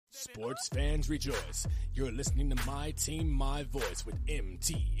Sports fans rejoice. You're listening to My Team, My Voice with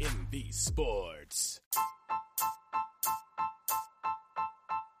MTMV Sports.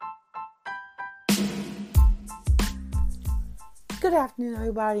 Good afternoon,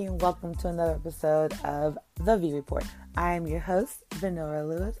 everybody, and welcome to another episode of The V Report. I am your host, Venora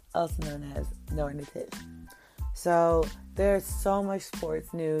Lewis, also known as Nora Natish. So, there's so much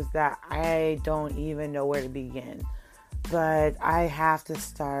sports news that I don't even know where to begin. But I have to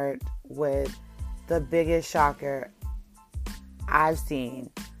start with the biggest shocker I've seen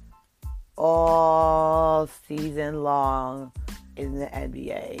all season long in the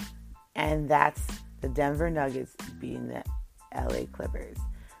NBA. And that's the Denver Nuggets beating the LA Clippers.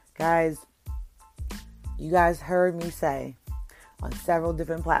 Guys, you guys heard me say on several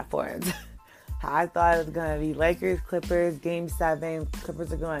different platforms how I thought it was going to be Lakers, Clippers, Game 7.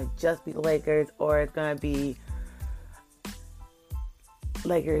 Clippers are going to just beat the Lakers, or it's going to be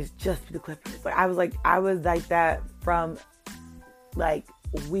Lakers just beat the Clippers. But I was like that from like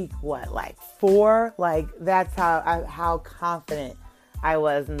week 4? Like that's how confident I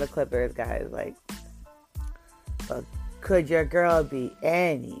was in the Clippers, guys. Like, but could your girl be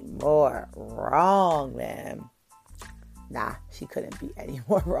any more wrong, man? Nah, she couldn't be any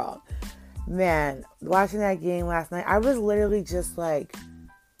more wrong. Man, watching that game last night, I was literally just like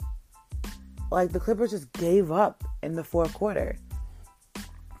the Clippers just gave up in the fourth quarter.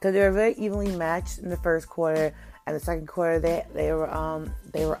 Because they were very evenly matched in the first quarter, and the second quarter they were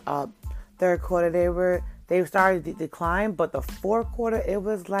up. Third quarter they started to decline, but the fourth quarter it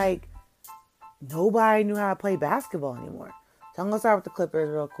was like nobody knew how to play basketball anymore. So I'm gonna start with the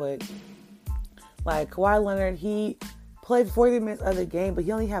Clippers real quick. Like Kawhi Leonard, he played 40 minutes of the game, but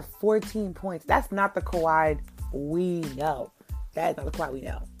he only had 14 points. That's not the Kawhi we know. That is not the Kawhi we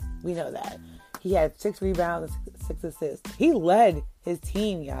know. We know that. He had 6 rebounds and 6 assists. He led his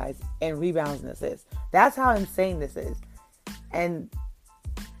team, guys, in rebounds and assists. That's how insane this is. And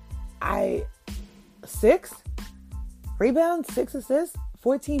 6 rebounds, 6 assists,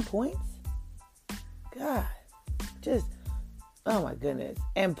 14 points? God, just, oh my goodness.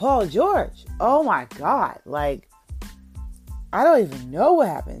 And Paul George, oh my God. Like, I don't even know what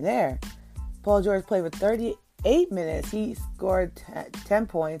happened there. Paul George played for 38 minutes. He scored 10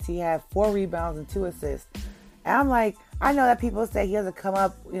 points. He had 4 rebounds and 2 assists. And I'm like, I know that people say he doesn't come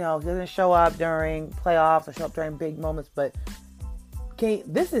up, he doesn't show up during playoffs or show up during big moments, but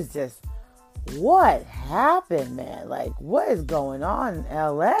this is just, what happened, man? Like, what is going on in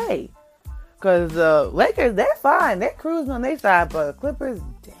LA? Because the Lakers, they're fine. They're cruising on their side, but the Clippers,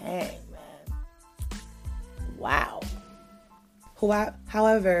 dang, man. Wow.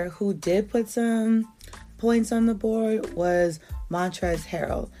 However, who did put some points on the board was Montrezl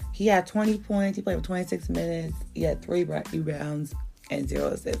Harrell. He had 20 points. He played for 26 minutes. He had 3 rebounds and 0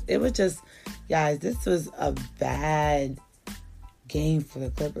 assists. It was just, guys, this was a bad game for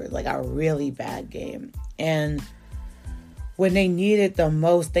the Clippers. Like, a really bad game. And when they needed the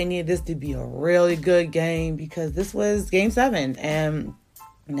most, they needed this to be a really good game because this was Game 7. And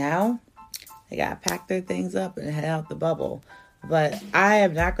now they got to pack their things up and head out the bubble. But I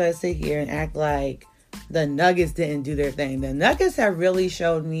am not going to sit here and act like the Nuggets didn't do their thing. The Nuggets have really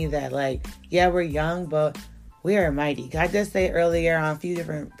showed me that, like, yeah, we're young, but we are mighty. I just say earlier on a few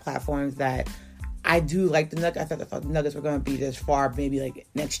different platforms that I do like the Nuggets. I thought the Nuggets were going to be this far, maybe like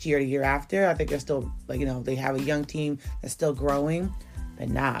next year, the year after. I think they're still, like, they have a young team that's still growing. But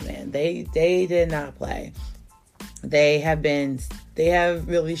nah, man, they did not play. They have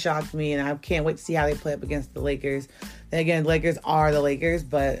really shocked me, and I can't wait to see how they play up against the Lakers. And again, Lakers are the Lakers,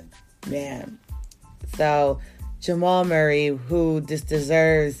 but man. So Jamal Murray, who just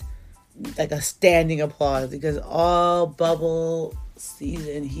deserves like a standing applause because all bubble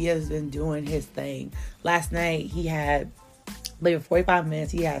season he has been doing his thing. Last night he had played for 45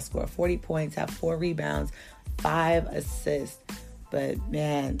 minutes. He had scored 40 points, had 4 rebounds, 5 assists. But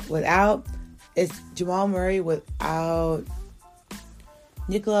man, it's Jamal Murray without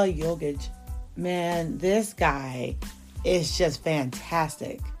Nikola Jokic. Man, this guy is just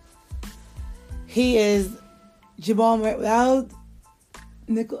fantastic. He is Jamal Murray without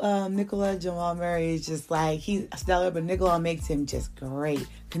Nikola. Jamal Murray is just like, he's stellar, but Nikola makes him just great.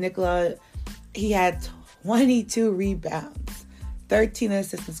 Nikola, he had 22 rebounds, 13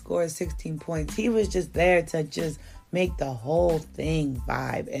 assists, and scored 16 points. He was just there to just make the whole thing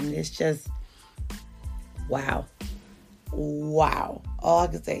vibe, and it's just wow. All I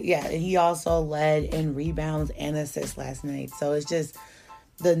can say, yeah. And he also led in rebounds and assists last night. So it's just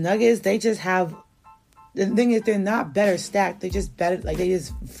the Nuggets. They just have, the thing is, they're not better stacked. They're just better. Like, they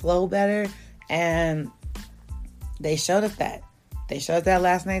just flow better, and they showed us that. they showed us that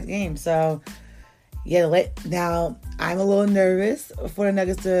last night's game. So, yeah, now I'm a little nervous for the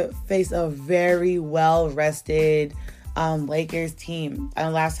Nuggets to face a very well-rested Lakers team.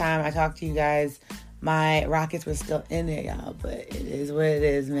 Last time I talked to you guys, my Rockets were still in there, y'all, but it is what it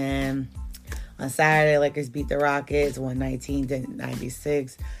is, man. On Saturday, Lakers beat the Rockets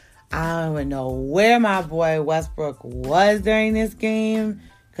 119-96. I don't even know where my boy Westbrook was during this game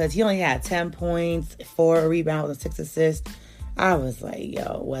because he only had 10 points, 4 rebounds, and 6 assists. I was like,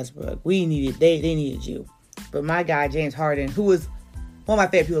 yo, Westbrook, they needed you. But my guy, James Harden, who was one of my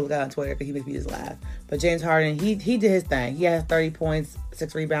favorite people to look at on Twitter because he makes me just laugh. But James Harden, he did his thing. He had 30 points,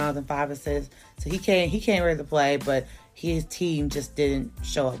 6 rebounds, and 5 assists. So he came ready to play, but his team just didn't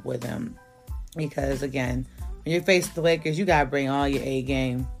show up with him. Because, again, when you face the Lakers, you got to bring all your A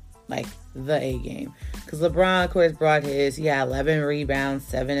game. Like, the A game. Because LeBron, of course, brought his. He had 11 rebounds,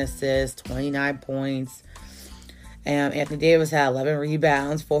 7 assists, 29 points. And Anthony Davis had 11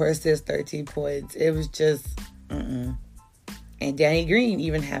 rebounds, 4 assists, 13 points. It was just, And Danny Green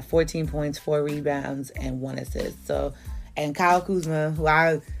even had 14 points, 4 rebounds, and 1 assist. So, and Kyle Kuzma, who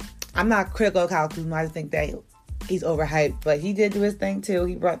I'm not critical of Kyle Kuzma. I just think that he's overhyped, but he did do his thing too.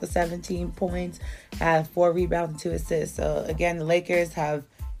 He brought the 17 points, had 4 rebounds, and 2 assists. So, again, the Lakers have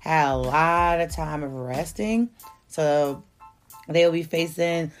had a lot of time of resting. So, they will be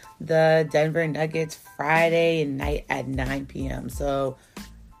facing the Denver Nuggets Friday night at 9 p.m. So,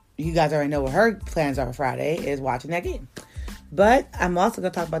 you guys already know what her plans are for Friday is watching that game. But I'm also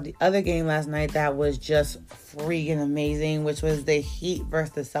going to talk about the other game last night that was just freaking amazing, which was the Heat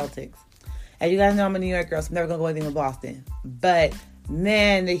versus the Celtics. As you guys know, I'm a New York girl, so I'm never going to go anything with Boston. But,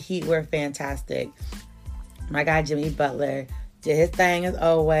 man, the Heat were fantastic. My guy, Jimmy Butler, did his thing as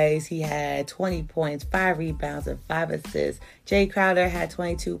always. He had 20 points, 5 rebounds, and 5 assists. Jay Crowder had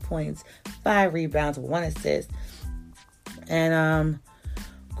 22 points, 5 rebounds, 1 assist. And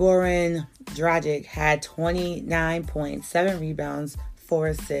Goran Dragic had 29 points, 7 rebounds, 4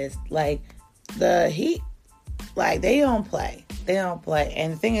 assists. Like, the Heat, like, they don't play. They don't play.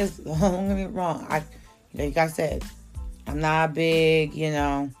 And the thing is, don't get me wrong. Like I said, I'm not big,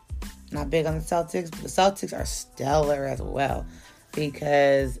 not big on the Celtics, but the Celtics are stellar as well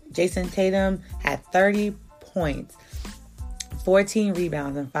because Jason Tatum had 30 points, 14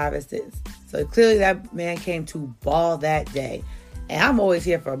 rebounds, and 5 assists. So clearly that man came to ball that day. And I'm always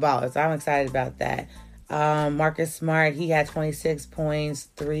here for a baller, so I'm excited about that. Marcus Smart, he had 26 points,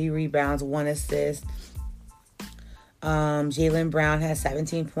 3 rebounds, 1 assist. Jaylen Brown had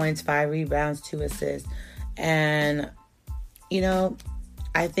 17 points, 5 rebounds, 2 assists. And,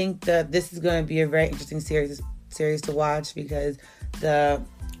 I think that this is going to be a very interesting series to watch because the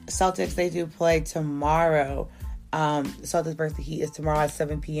Celtics, they do play tomorrow. Celtics versus the Heat is tomorrow at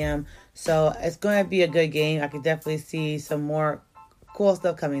 7 p.m. So it's going to be a good game. I could definitely see some more cool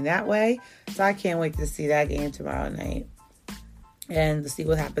stuff coming that way. So I can't wait to see that game tomorrow night and to see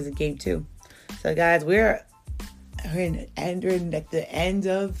what happens in game 2. So guys, we're entering at the end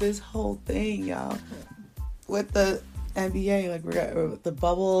of this whole thing, y'all. With the NBA, like the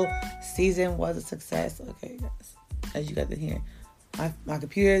bubble season was a success. Okay, guys, as you got to hear, my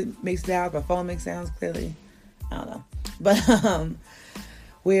computer makes sounds, my phone makes sounds clearly. I don't know, but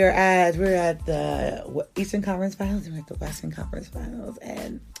we're at the Eastern Conference Finals and we're at the Western Conference Finals,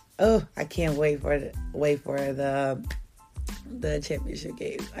 and I can't wait for the championship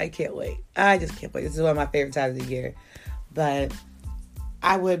game. I can't wait. I just can't wait. This is one of my favorite times of the year, but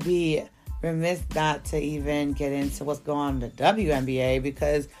I would be remiss not to even get into what's going on in the WNBA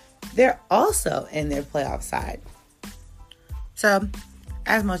because they're also in their playoff side. So,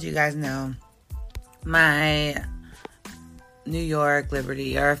 as most of you guys know, my New York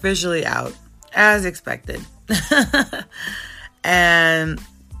Liberty are officially out, as expected. And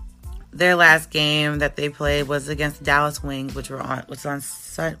their last game that they played was against the Dallas Wings, which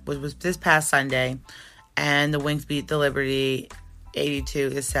was this past Sunday, and the Wings beat the Liberty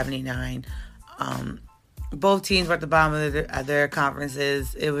 82-79. Both teams were at the bottom of their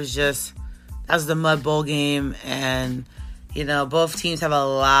conferences. That was the Mud Bowl game, and both teams have a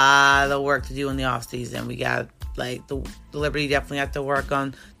lot of work to do in the offseason. We got the Liberty definitely have to work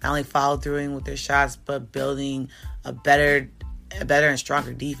on not only follow through with their shots, but building a better and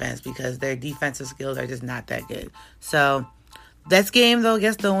stronger defense because their defensive skills are just not that good. So this game though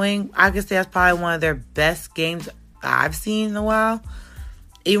against the Wing, I could say that's probably one of their best games I've seen in a while.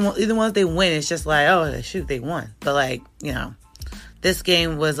 Even once they win, it's just like, oh shoot, they won. But this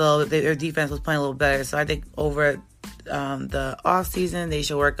game was a little bit, their defense was playing a little better. So I think over the off season, they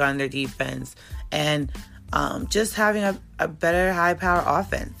should work on their defense and just having a better high power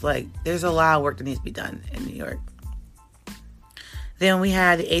offense. There's a lot of work that needs to be done in New York. Then we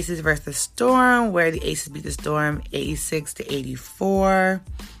had the Aces versus the Storm, where the Aces beat the Storm 86-84.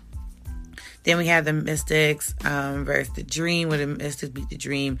 Then we had the Mystics versus the Dream, where the Mystics beat the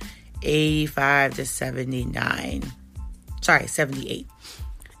Dream 85-78.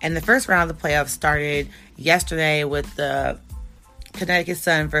 And the first round of the playoffs started yesterday with the Connecticut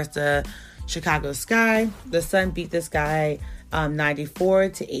Sun versus the Chicago Sky. The Sun beat the Sky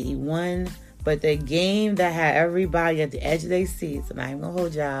 94-81. But the game that had everybody at the edge of their seats, and I'm going to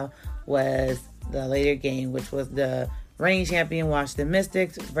hold y'all, was the later game, which was the reigning champion Washington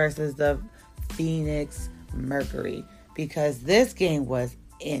Mystics versus the Phoenix Mercury. Because this game was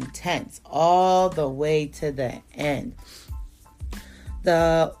intense all the way to the end.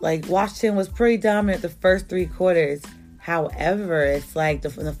 Washington was pretty dominant the first 3 quarters. However, it's like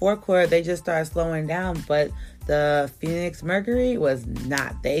in the fourth quarter, they just started slowing down. But the Phoenix Mercury was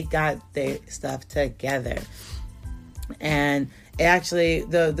not. They got their stuff together. And actually,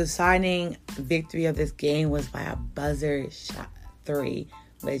 the deciding victory of this game was by a buzzer shot 3,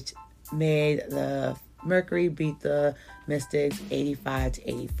 which made the Mercury beat the Mystics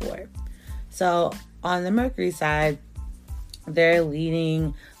 85-84. So, on the Mercury side, their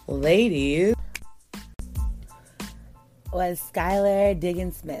leading ladies was Skylar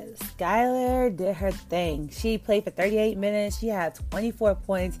Diggins-Smith. Skylar did her thing. She played for 38 minutes. She had 24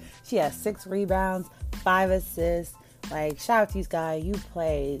 points. She had 6 rebounds, 5 assists. Shout out to you, Sky. You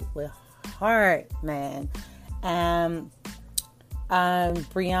played with heart, man.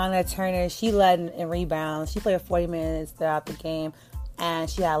 Brianna Turner, she led in rebounds. She played for 40 minutes throughout the game. And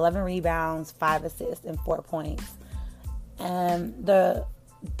she had 11 rebounds, 5 assists, and 4 points. And the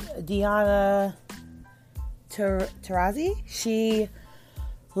Deanna Taurasi, she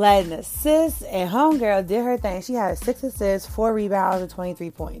led an assist, and homegirl did her thing. She had 6 assists, 4 rebounds, and 23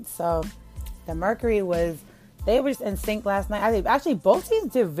 points. So the Mercury they were just in sync last night. Actually, both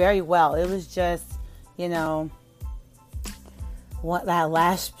teams did very well. It was just, that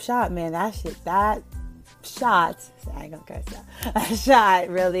last shot, man, that shot, I ain't gonna curse that shot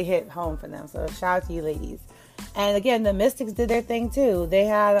really hit home for them. So shout out to you ladies. And again, the Mystics did their thing too. They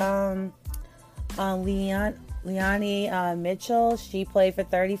had Leonie Mitchell. She played for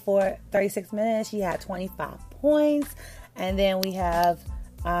 36 minutes. She had 25 points. And then we have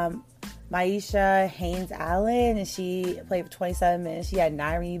Maisha Haynes-Allen, and she played for 27 minutes. She had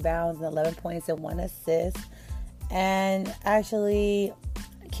 9 rebounds and 11 points and 1 assist. And actually,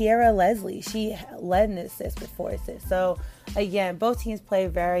 Kiera Leslie, she led an assist with 4 assists. So again, both teams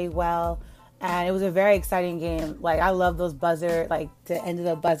played very well. And it was a very exciting game. I love those the end of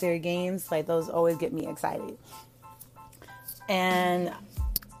the buzzer games. Those always get me excited. And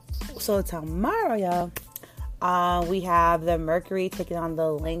so tomorrow, y'all, we have the Mercury taking on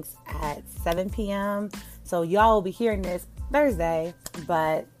the Lynx at 7 p.m. So y'all will be hearing this Thursday,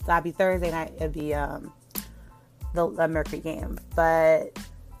 but that'll be Thursday night. It'll be the Mercury game. But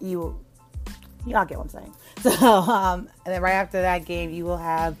y'all get what I'm saying. So, and then right after that game, you will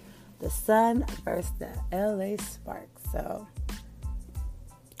have the Sun versus the LA Sparks. So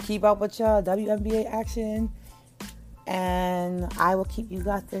keep up with y'all WNBA action, and I will keep you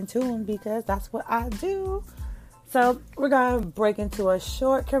guys in tune because that's what I do. So we're gonna break into a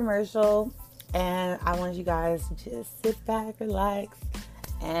short commercial, and I want you guys to just sit back, relax,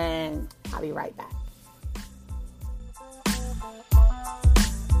 and I'll be right back.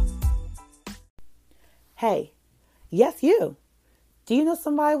 Hey, yes, you. Do you know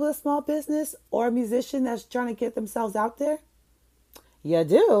somebody with a small business or a musician that's trying to get themselves out there? You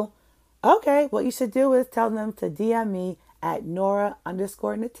do? Okay, what you should do is tell them to DM me at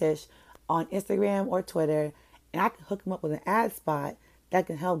Nora_Natish on Instagram or Twitter, and I can hook them up with an ad spot that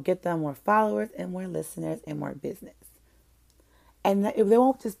can help get them more followers and more listeners and more business. And they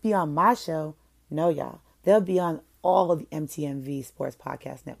won't just be on my show. No, y'all. They'll be on all of the MTMV Sports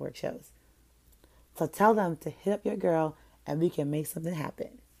Podcast Network shows. So tell them to hit up your girl and we can make something happen.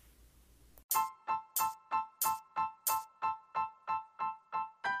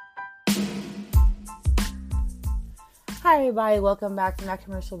 Hi, everybody. Welcome back to my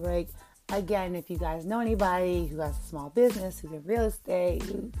commercial break. Again, if you guys know anybody who has a small business, who's in real estate,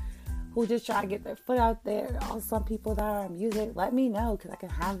 who just try to get their foot out there, or some people that are in music, let me know because I can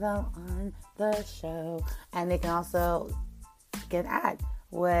have them on the show. And they can also get an ad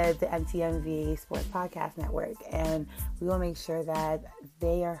with the MTMV Sports Podcast Network. And we will make sure that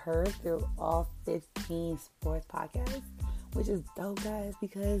they are heard through all 15 sports podcasts, which is dope, guys,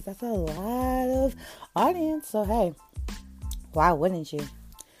 because that's a lot of audience. So, hey, why wouldn't you?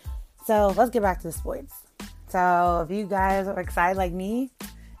 So, let's get back to the sports. So, if you guys are excited like me,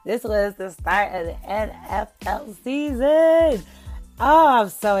 this was the start of the NFL season. Oh, I'm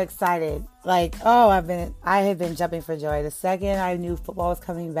so excited. Like, I have been jumping for joy. The second I knew football was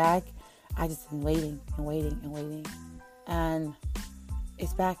coming back, I just been waiting and waiting and waiting. And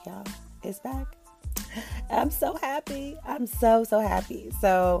it's back, y'all. It's back. I'm so happy. I'm so, so happy.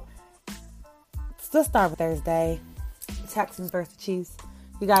 So, let's start with Thursday. Texans versus Chiefs.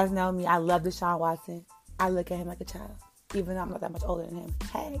 You guys know me. I love Deshaun Watson. I look at him like a child, even though I'm not that much older than him.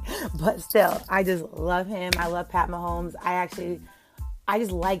 Hey, but still, I just love him. I love Pat Mahomes. I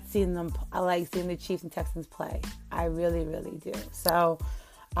just like seeing them. I like seeing the Chiefs and Texans play. I really, really do. So,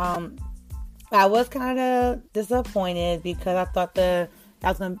 I was kind of disappointed because I thought that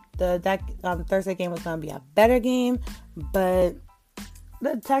Thursday game was going to be a better game, but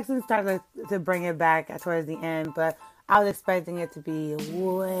the Texans started to bring it back towards the end. But I was expecting it to be a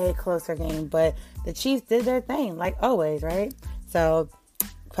way closer game, but the Chiefs did their thing, like always, right? So,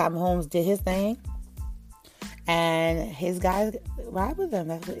 Pat Mahomes did his thing, and his guys ride with him.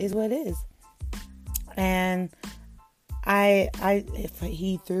 That is what it is. And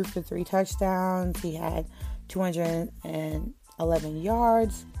he threw for 3 touchdowns. He had 211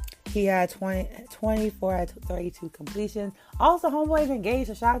 yards. He had 24 out of 32 completions. Also, homeboy's engaged,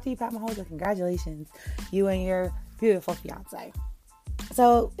 so shout out to you, Pat Mahomes, and congratulations, you and your beautiful fiance.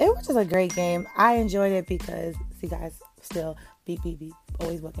 So it was just a great game. I enjoyed it because, see guys, still beep,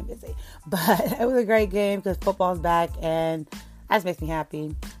 always looking busy. But it was a great game because football's back, and that just makes me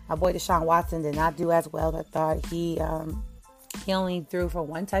happy. My boy Deshaun Watson did not do as well as I thought. He only threw for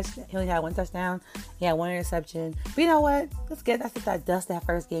 1 touchdown. He only had 1 touchdown. He had 1 interception. But you know what? That's just that dust that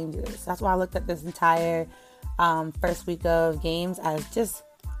first game jitters. That's why I looked at this entire first week of games as just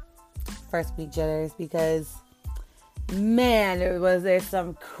first week jitters, because man, there's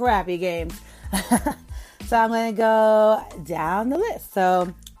some crappy games. So I'm going to go down the list.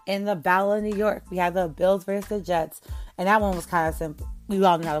 So in the Battle of New York, we had the Bills versus the Jets. And that one was kind of simple. We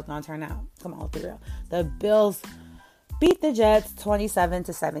all knew how it was going to turn out. Come on, let's be real. The Bills beat the Jets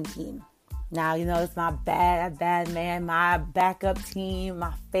 27-17. Now, you know, it's my bad man, my backup team,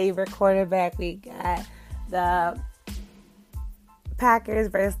 my favorite quarterback. We got the Packers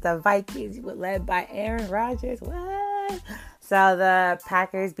versus the Vikings, led by Aaron Rodgers. What? So the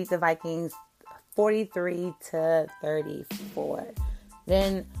Packers beat the Vikings 43-34.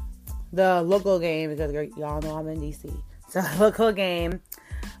 Then the local game, because y'all know I'm in DC. So local game,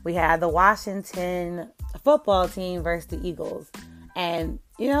 we had the Washington football team versus the Eagles. And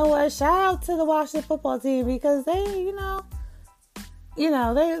you know what? Shout out to the Washington football team, because they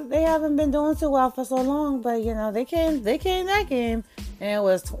haven't been doing too well for so long, but they came that game,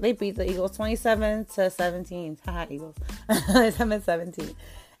 and they beat the Eagles 27-17. Haha, Eagles. 27-17.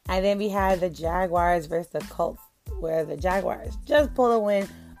 And then we had the Jaguars versus the Colts, where the Jaguars just pulled a win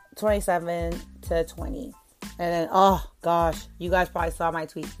 27-20. And then, oh gosh, you guys probably saw my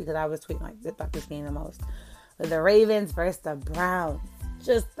tweets because I was tweeting about this game the most. But the Ravens versus the Browns.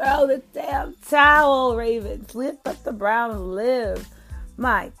 Just throw the damn towel, Ravens. Lift up the Browns, live.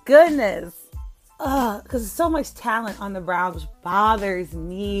 My goodness. Because there's so much talent on the Browns, which bothers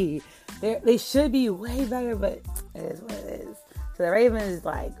me. They should be way better, but it is what it is. So the Ravens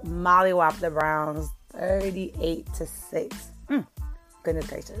mollywop the Browns 38-6. Goodness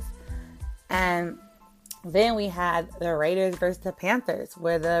gracious. And then we had the Raiders versus the Panthers,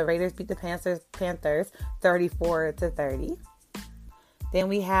 where the Raiders beat the Panthers 34-30. Then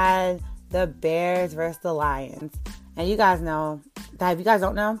we had the Bears versus the Lions. And you guys know, if you guys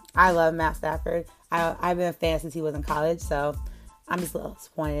don't know, I love Matt Stafford. I've been a fan since he was in college, so I'm just a little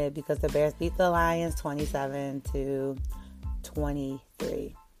disappointed because the Bears beat the Lions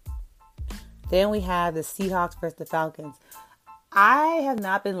 27-23. Then we had the Seahawks versus the Falcons. I have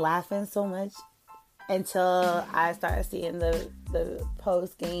not been laughing so much until I started seeing the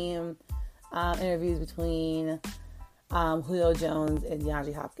post-game interviews between Julio Jones and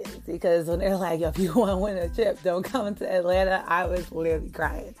DeAndre Hopkins. Because when they're like, if you want to win a chip, don't come to Atlanta, I was literally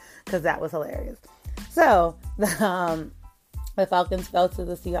crying because that was hilarious. So, the Falcons fell to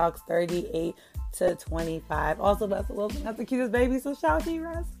the Seahawks 38-25. Also, Russell Wilson got the cutest baby, so shout out to you,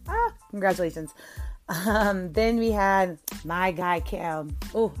 Russ. Congratulations. Then we had my guy, Cam.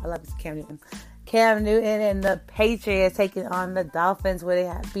 Oh, I love this Cam Newton. Cam Newton and the Patriots taking on the Dolphins, where they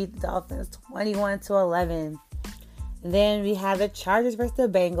had beat the Dolphins 21-11. Then we had the Chargers versus the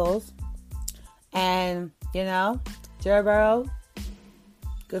Bengals. And, Joe Burrow,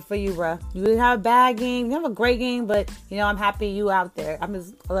 good for you, bro. You didn't have a bad game. You didn't have a great game, but, I'm happy you out there. I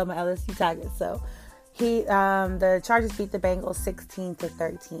love my LSU Tigers. So, the Chargers beat the Bengals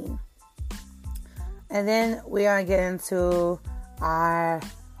 16-13. And then we are going to get into our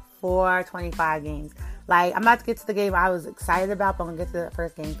 425 games. Like, I'm about to get to the game I was excited about, but I'm going to get to the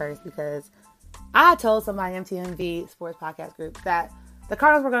first game first because I told somebody in MTMV Sports Podcast Group that the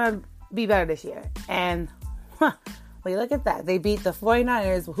Cardinals were going to be better this year. And, well, you look at that. They beat the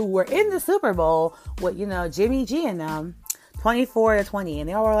 49ers, who were in the Super Bowl with, Jimmy G and them, 24-20. And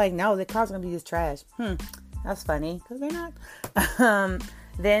they all were like, no, the Cardinals are going to be just trash. That's funny, because they're not.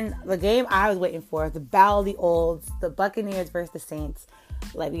 Then the game I was waiting for, the Battle of the Olds, the Buccaneers versus the Saints.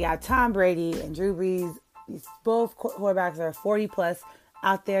 Like, we got Tom Brady and Drew Brees. These both quarterbacks are 40 plus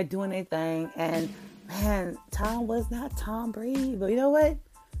out there doing their thing. And man, Tom was not Tom Brady. But you know what?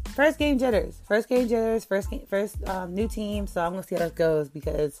 First game jitters. First new team. So I'm gonna see how this goes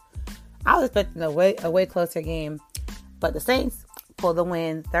because I was expecting a way closer game. But the Saints pulled the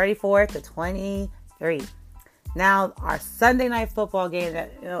win, 34-23. Now our Sunday night football game,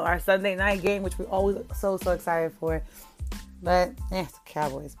 our Sunday night game, which we're always so excited for. But it's the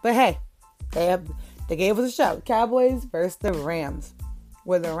Cowboys. But hey, they gave us a show. Cowboys versus the Rams,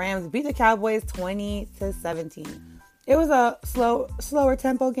 where the Rams beat the Cowboys 20-17. It was a slower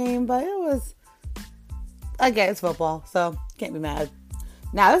tempo game, but it was, again, it's football, so can't be mad.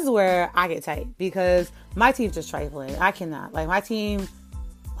 Now this is where I get tight because my team's just trifling. I cannot. Like, my team,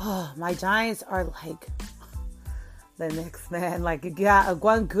 my Giants are like the Knicks, man. Like, you got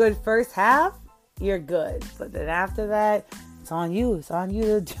one good first half, you're good. But then after that, it's on you. It's on you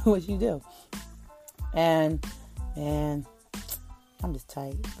to do what you do. And I'm just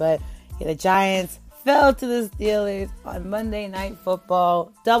tight. But yeah, the Giants fell to the Steelers on Monday Night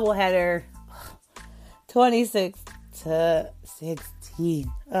Football doubleheader, 26-16.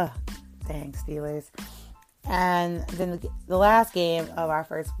 Dang Steelers. And then the last game of our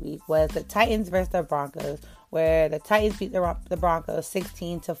first week was the Titans versus the Broncos, where the Titans beat the Broncos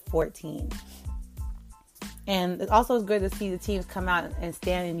 16-14. And it also is good to see the teams come out and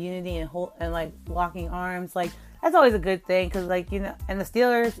stand in unity and hold and like locking arms. Like, that's always a good thing because, like, and the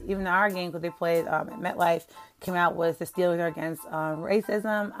Steelers, even in our game, because they played at MetLife, came out with the Steelers are against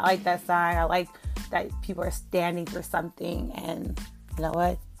racism. I like that sign. I like that people are standing for something, and you know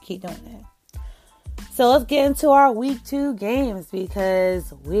what? Keep doing it. So let's get into our week 2 games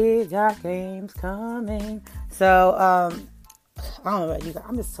because we got games coming. So I don't know about you guys.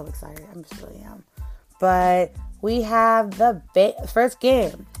 I'm just so excited. I just really am. But we have the first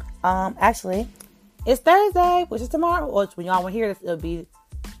game. Actually, it's Thursday, which is tomorrow. Which when y'all will hear this, it'll be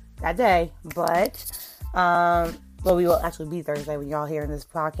that day. But we will actually be Thursday when y'all hearing this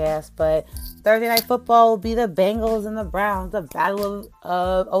podcast. But Thursday Night Football will be the Bengals and the Browns, the Battle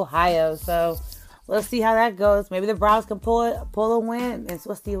of Ohio. So let's see how that goes. Maybe the Browns can pull a win, and so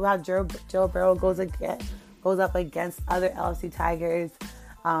let's see how Joe Burrow goes up against other LSU Tigers.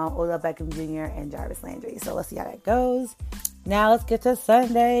 Odell Beckham Jr. and Jarvis Landry. So let's see how that goes. Now let's get to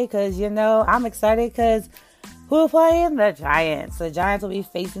Sunday because, I'm excited because who are playing? The Giants. The Giants will be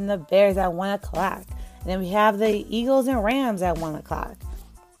facing the Bears at 1 o'clock. And then we have the Eagles and Rams at 1 o'clock.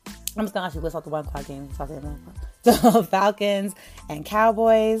 I'm just going to actually list off the 1 o'clock games. So Falcons and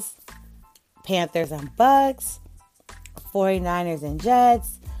Cowboys, Panthers and Bucks, 49ers and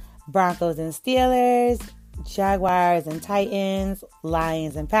Jets, Broncos and Steelers, Jaguars and Titans,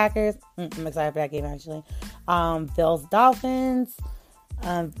 Lions and Packers. I'm excited for that game, actually. Bills, Dolphins,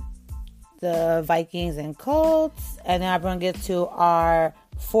 the Vikings and Colts. And then I'm going to get to our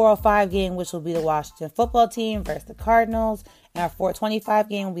 4:05 game, which will be the Washington football team versus the Cardinals. And our 4:25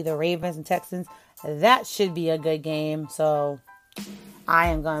 game will be the Ravens and Texans. That should be a good game. So I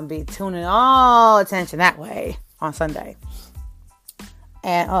am going to be tuning all attention that way on Sunday.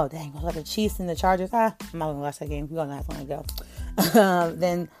 And, oh, dang, was that the Chiefs and the Chargers? I'm not going to watch that game. We're going to have to go.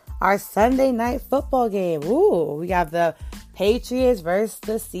 Then our Sunday Night Football game. Ooh, we got the Patriots versus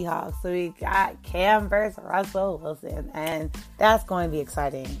the Seahawks. So we got Cam versus Russell Wilson. And that's going to be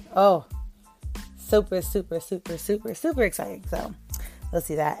exciting. Oh, super exciting. So let's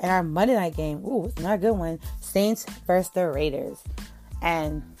see that. And our Monday night game. Ooh, it's another good one. Saints versus the Raiders.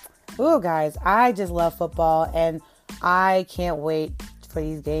 And, ooh, guys, I just love football. And I can't wait for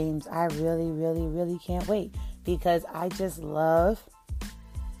these games. I really can't wait because I just love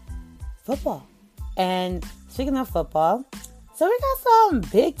football. And speaking of football, so we got some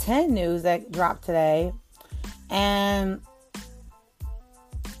Big Ten news that dropped today, and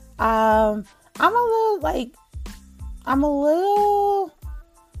I'm a little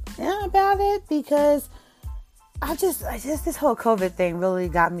about it because I just this whole COVID thing really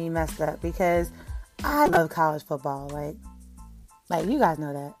got me messed up because I love college football. Like, you guys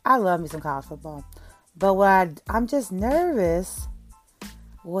know that. I love me some college football. But I'm just nervous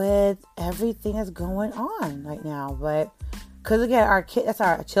with everything that's going on right now. But, because again, that's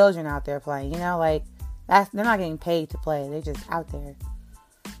our children out there playing, that's They're not getting paid to play. They're just out there.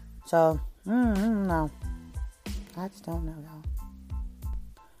 So, no. I just don't know,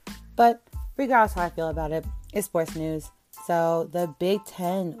 though. But regardless how I feel about it, it's sports news. So, the Big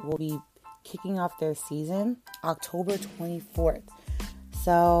Ten will be kicking off their season October 24th.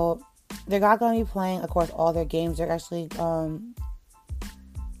 So, they're not going to be playing, of course, all their games. They're actually,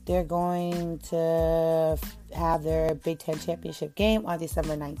 they're going to have their Big Ten championship game on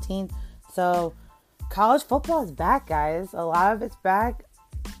December 19th. So, college football is back, guys. A lot of it's back.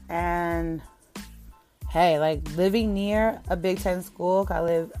 And, hey, like, living near a Big Ten school, I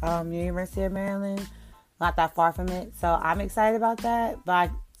live near University of Maryland, not that far from it. So, I'm excited about that.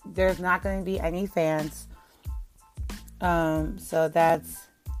 But there's not going to be any fans. So, that's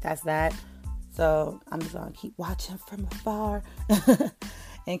that. So, I'm just going to keep watching from afar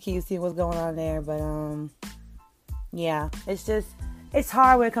and keep seeing what's going on there. But, yeah, it's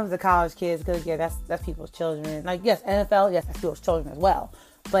hard when it comes to college kids because, yeah, that's people's children. Like, yes, NFL, yes, that's people's children as well.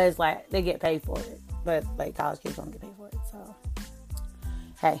 But it's like, they get paid for it. But, like, college kids don't get paid for it. So,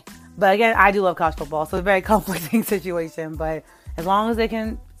 hey. But, again, I do love college football. So, it's a very conflicting situation. But as long as they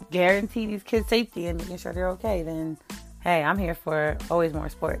can guarantee these kids' safety and making sure they're okay, then, hey, I'm here for always more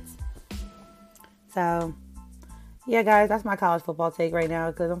sports. So, yeah, guys, that's my college football take right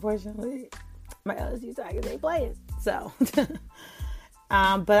now. Because, unfortunately, my LSU Tigers ain't playing. So, but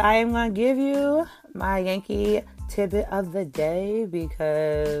I am going to give you my Yankee tidbit of the day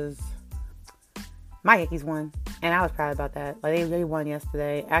because my Yankees won. And I was proud about that. Like, they won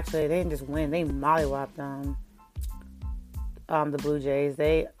yesterday. Actually, they didn't just win. They mollywopped the Blue Jays.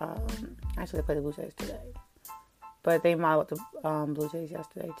 They played the Blue Jays today. But they mollywopped the Blue Jays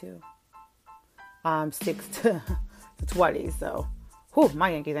yesterday, too. 6-20. So, my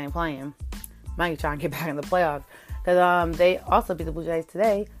Yankees ain't playing. My Yankees trying to get back in the playoffs. Because they also beat the Blue Jays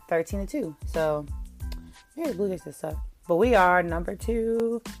today, 13-2. So, yeah, the Blue Jays just suck. But we are number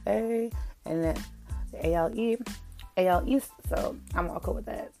 2, and then the AL East. So, I'm all cool with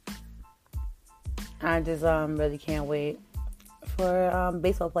that. I just really can't wait for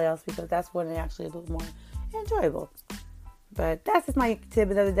baseball playoffs because that's when it actually a little more enjoyable. But that's just my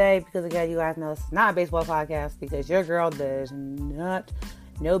tidbit of the day because, again, you guys know it's not a baseball podcast because your girl does not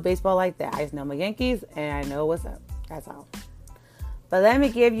know baseball like that. I just know my Yankees and I know what's up. That's all. But let me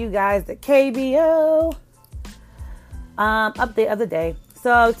give you guys the KBO update of the day.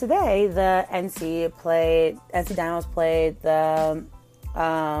 So today the NC Dinos played the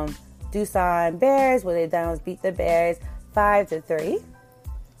Doosan Bears, where the Dinos beat the Bears 5-3.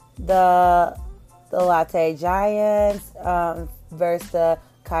 The Latte Giants versus the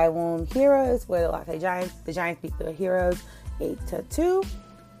Kaiwoom Heroes, where the Giants beat the Heroes 8-2.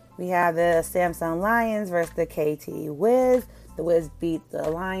 We have the Samsung Lions versus the KT Wiz. The Wiz beat the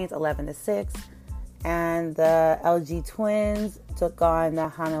Lions 11-6. And the LG Twins took on the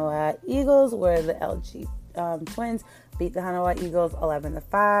Hanawa Eagles, where the LG Twins beat the Hanawa Eagles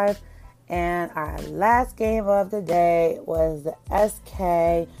 11-5. And our last game of the day was the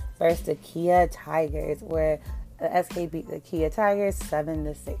SK versus the Kia Tigers, where the SK beat the Kia Tigers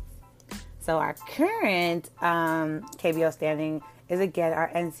 7-6. So our current KBO standing is, again, our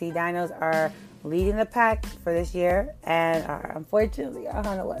NC Dinos are leading the pack for this year, and unfortunately, our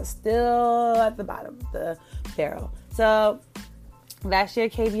Hanawa is still at the bottom of the barrel. So that's your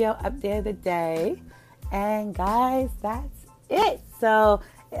KBO update of the day, and guys, that's it. So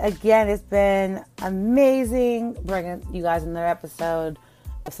again, it's been amazing bringing you guys another episode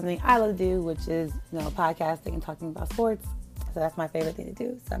of something I love to do, which is, podcasting and talking about sports. So that's my favorite thing to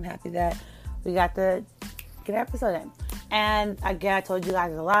do. So I'm happy that we got to get an episode in. And again, I told you guys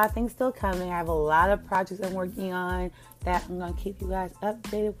there's a lot of things still coming. I have a lot of projects I'm working on that I'm going to keep you guys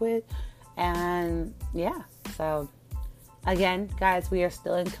updated with. And yeah, so again, guys, we are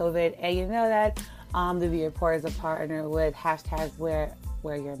still in COVID. And you know that the V Report is a partner with hashtag wear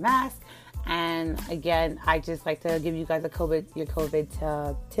your mask. And again, I just like to give you guys your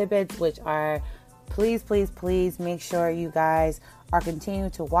COVID tidbits, which are please make sure you guys are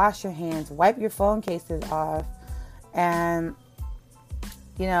continuing to wash your hands, wipe your phone cases off, and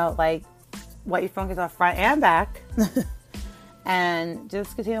wipe your phone cases off front and back. And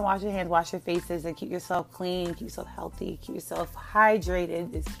just continue to wash your hands, wash your faces, and keep yourself clean, keep yourself healthy, keep yourself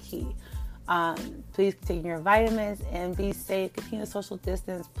hydrated is key. Please take your vitamins and be safe. Continue to social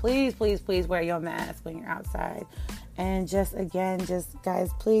distance. Please wear your mask when you're outside. And guys,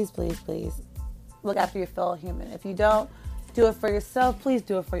 please look after your fellow human. If you don't do it for yourself, please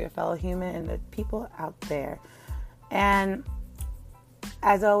do it for your fellow human and the people out there. And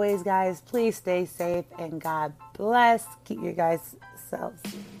as always, guys, please stay safe and God bless. Keep your guys selves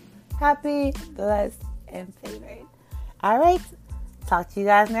happy, blessed, and favored. All right. Talk to you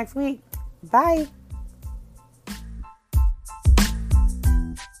guys next week. Bye.